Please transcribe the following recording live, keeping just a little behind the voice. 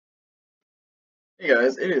Hey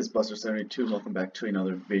guys, it is Buster72 and welcome back to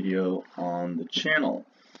another video on the channel.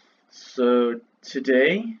 So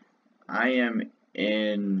today I am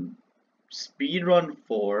in Speedrun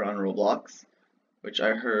 4 on Roblox, which I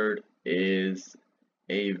heard is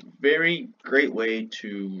a very great way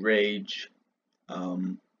to rage.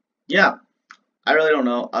 Yeah, I really don't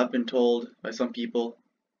know. I've been told by some people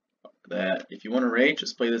that if you want to rage,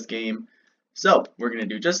 just play this game. So we're going to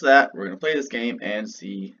do just that. We're going to play this game and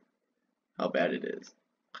see how bad it is.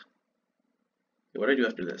 What do I do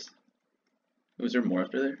after this? Was there more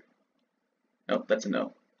after there? Nope, that's a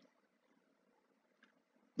no.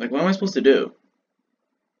 Like, what am I supposed to do?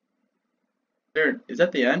 Is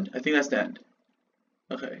that the end? I think that's the end.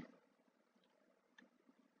 Okay.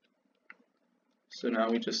 So now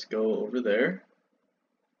we just go over there.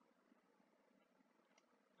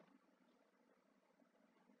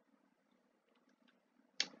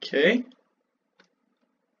 Okay.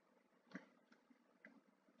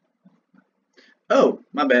 Oh,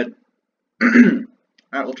 my bad. Alright,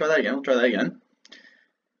 we'll try that again.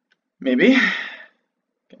 Maybe.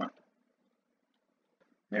 Come on.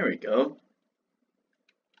 There we go.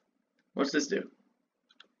 What's this do?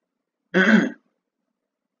 It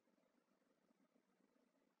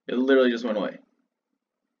literally just went away.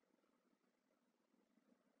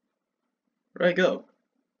 Where'd I go?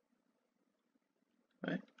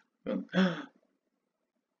 Right.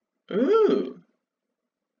 Ooh.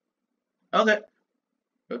 Okay.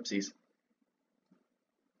 Oopsies.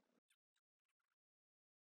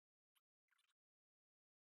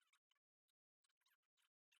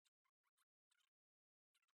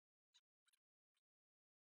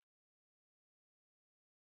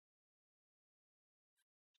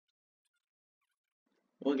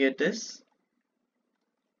 We'll get this.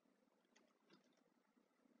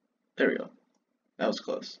 There we go. That was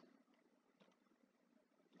close.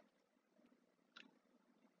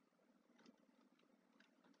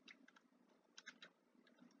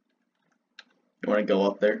 You want to go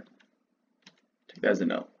up there? Take that as a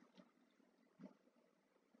no.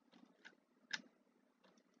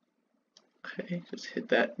 Okay, just hit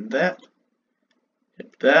that and that.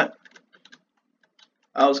 Hit that.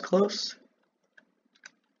 I was close.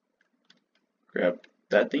 Grab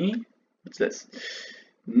that thingy. What's this?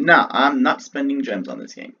 Nah, I'm not spending gems on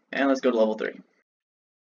this game. And let's go to level 3.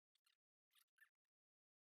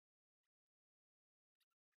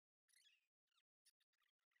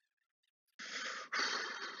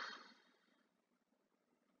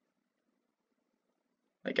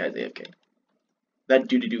 That guy's AFK. That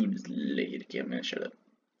dude is late. Okay, I'm gonna shut up.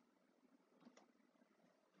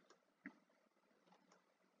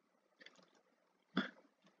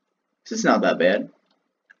 This is not that bad.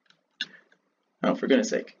 Oh, for goodness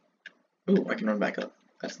sake. Ooh, I can run back up.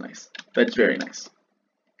 That's nice. That's very nice.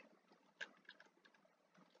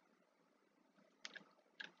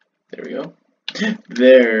 There we go.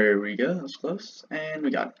 There we go. That was close. And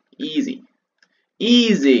we got it. Easy.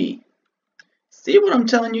 Easy. See what I'm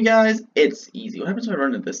telling you guys? It's easy. What happens if I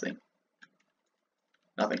run into this thing?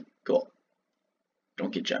 Nothing. Cool.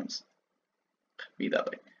 Don't get gems. Be that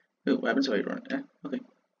way. Ooh, what happens if I run? Okay.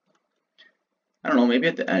 I don't know, maybe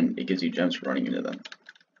at the end it gives you gems for running into them.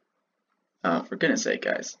 For goodness sake,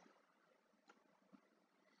 guys.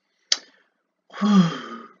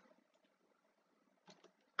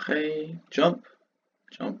 Okay, jump.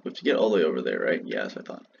 Jump. We have to get all the way over there, right? Yeah, that's what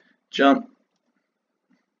I thought. Jump.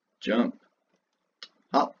 Jump.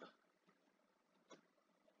 Hop.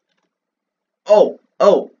 Oh,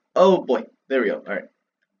 oh, oh boy. There we go. Alright.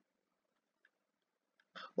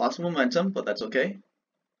 Lost momentum, but that's okay.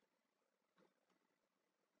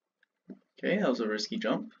 Okay, that was a risky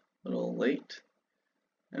jump. A little late.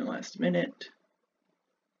 And last minute.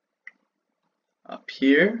 Up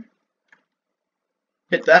here.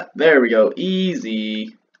 Hit that. There we go.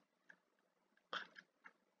 Easy.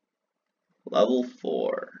 Level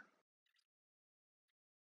 4.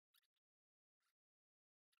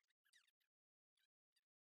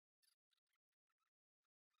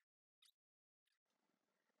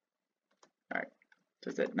 Alright.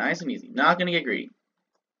 Just that nice and easy. Not gonna get greedy.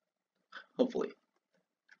 Hopefully.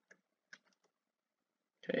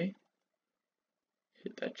 Okay.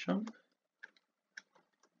 Hit that jump.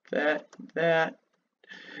 That.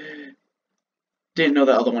 Didn't know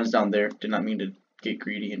that other one's down there. Did not mean to get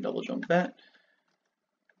greedy and double jump that.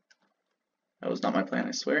 That was not my plan,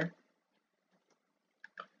 I swear.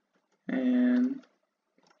 And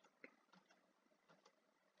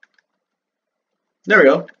there we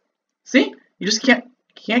go. See? You just can't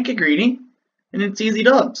get greedy, and it's easy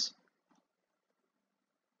dubs.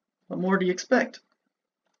 What more do you expect?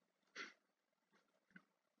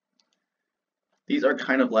 These are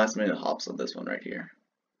kind of last minute hops on this one right here.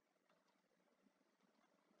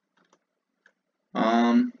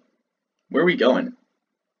 Where are we going?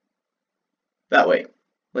 That way.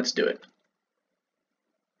 Let's do it.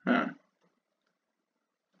 Huh.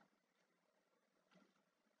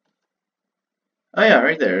 Oh yeah,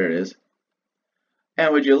 right there it is.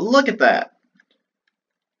 And would you look at that?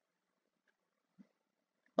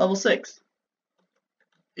 Level 6.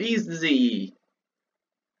 Easy.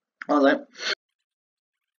 Hold on.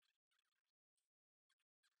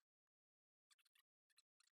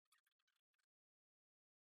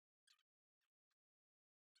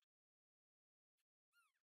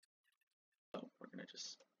 Oh, we're gonna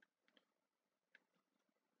just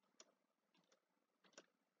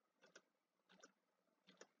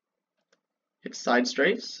hit side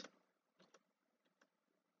strafes.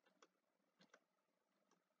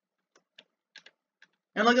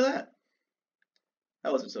 And look at that.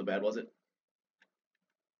 That wasn't so bad, was it?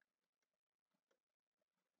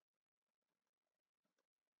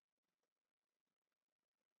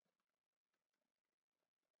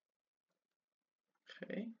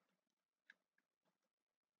 Okay.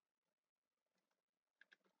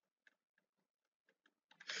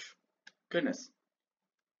 Goodness.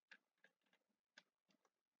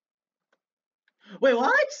 Wait,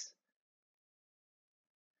 what?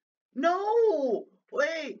 No!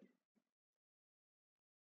 Wait!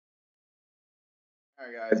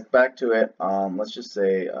 Alright guys, back to it. Let's just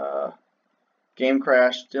say, game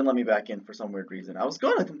crashed, didn't let me back in for some weird reason. I was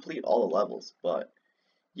going to complete all the levels, but,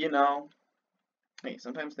 you know, hey,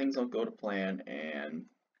 sometimes things don't go to plan, and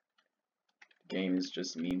the game is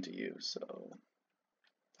just mean to you, so...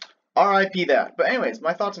 RIP that. But anyways,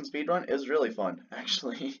 my thoughts on speedrun is really fun,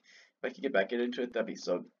 actually. If I could get back into it,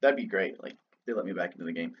 that'd be great. Like, if they let me back into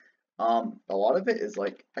the game. A lot of it is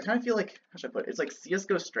like, I kind of feel like, how should I put it? It's like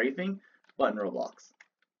CSGO strafing, but in Roblox.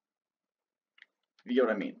 If you get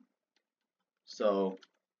what I mean. So,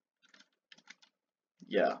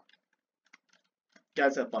 yeah.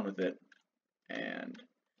 Guys have fun with it. And,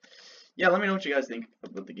 yeah, let me know what you guys think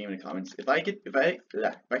about the game in the comments. If I can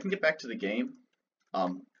get back to the game,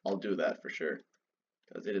 I'll do that for sure.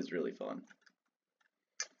 Because it is really fun.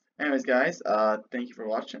 Anyways, guys, thank you for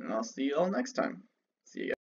watching, and I'll see you all next time.